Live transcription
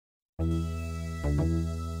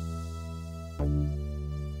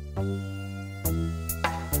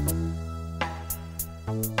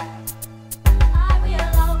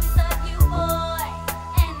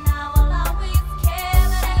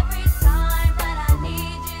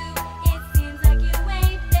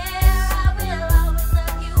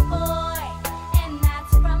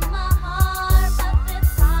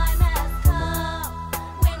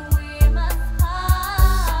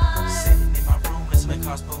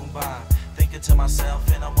Thinking to myself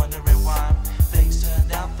and I'm wondering why things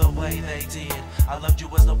turned out the way they did. I loved you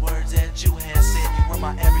was the words that you had said. You were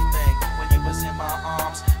my everything when you was in my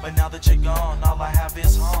arms, but now that you're gone, all I have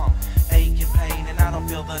is harm, ache and pain, and I don't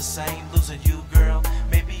feel the same. Losing you, girl,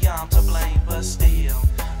 maybe I'm to blame, but still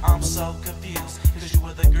I'm so confused, cause you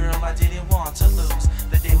were the girl I didn't want to lose.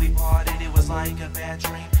 The day we parted, it was like a bad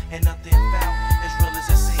dream, and nothing felt as real as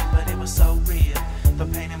it seemed, but it was so real. The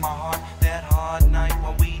pain in my heart, that hard night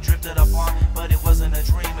when we drifted apart, but it wasn't a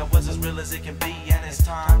dream, it was as real as it can be, and it's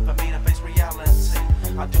time for me to face reality.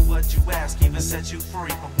 I'll do what you ask, even set you free,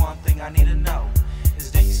 but one thing I need to know is,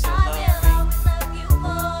 do you still love me? I will always love you,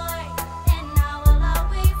 boy, and I will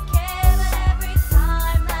always care, but every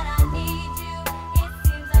time that I need you, it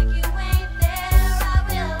seems like you ain't there. I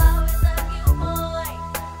will always love you, boy,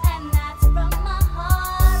 and that's from my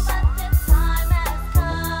heart, but the time has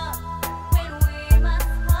come when we must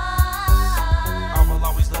part. I will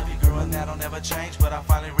always love you, girl, and that'll never change, but I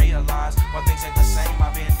finally realized why things ain't the same.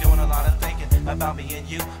 I've been doing a lot of thinking about me and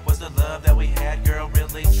you. Was the love that we had, girl,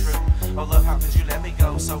 really true? Oh, love, how could you let me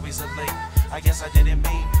go so easily? I guess I didn't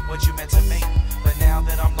mean what you meant to me, but now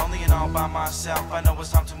that I'm lonely and all by myself, I know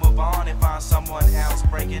it's time to move on and find someone else.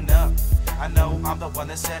 Breaking up, I know I'm the one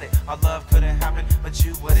that said it. Our love couldn't happen, but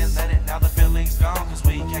you wouldn't let it. Now the feeling's gone, cause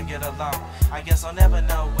we can't get along. I guess I'll never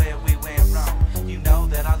know where we went wrong. You know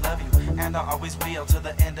that I love you, and I always will. Till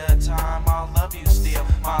the end of time, I'll love you still.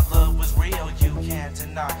 My love was real, you can't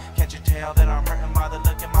deny. Can't you tell that I'm hurting by the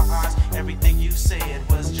look in my eyes? Everything you said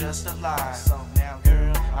was just a lie. So now,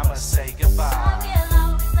 girl, I must say goodbye. I will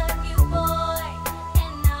always love you, boy,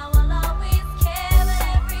 and I will always care, but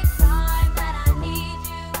every time that I need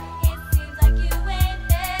you, it seems like you ain't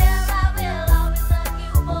there. I will always love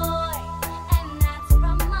you, boy, and that's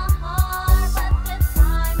from my heart, but the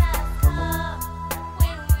time has come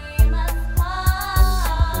when we must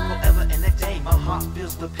part. Forever and a day, my heart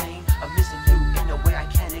feels the pain of missing you in a way I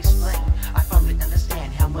can't explain. I finally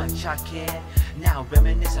understand how much I cared. Now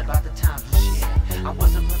reminisce about the times we shared. I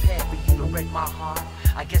wasn't prepared for you to break my heart.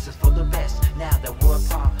 I guess it's for the best now that we're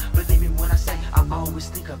apart. Believe me when I say I always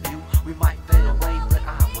think of you. We might fade away, but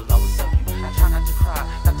I will always love you. I try not to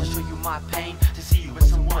cry, not to show you my pain, to see you with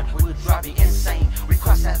someone who would drive me insane. We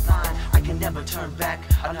cross that line, I can never turn back.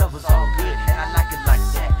 Our love was all good, and I like it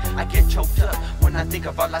like that. I get choked up when I think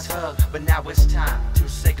of our last hug, but now it's time to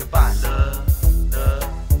say goodbye, love,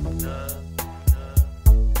 love, love.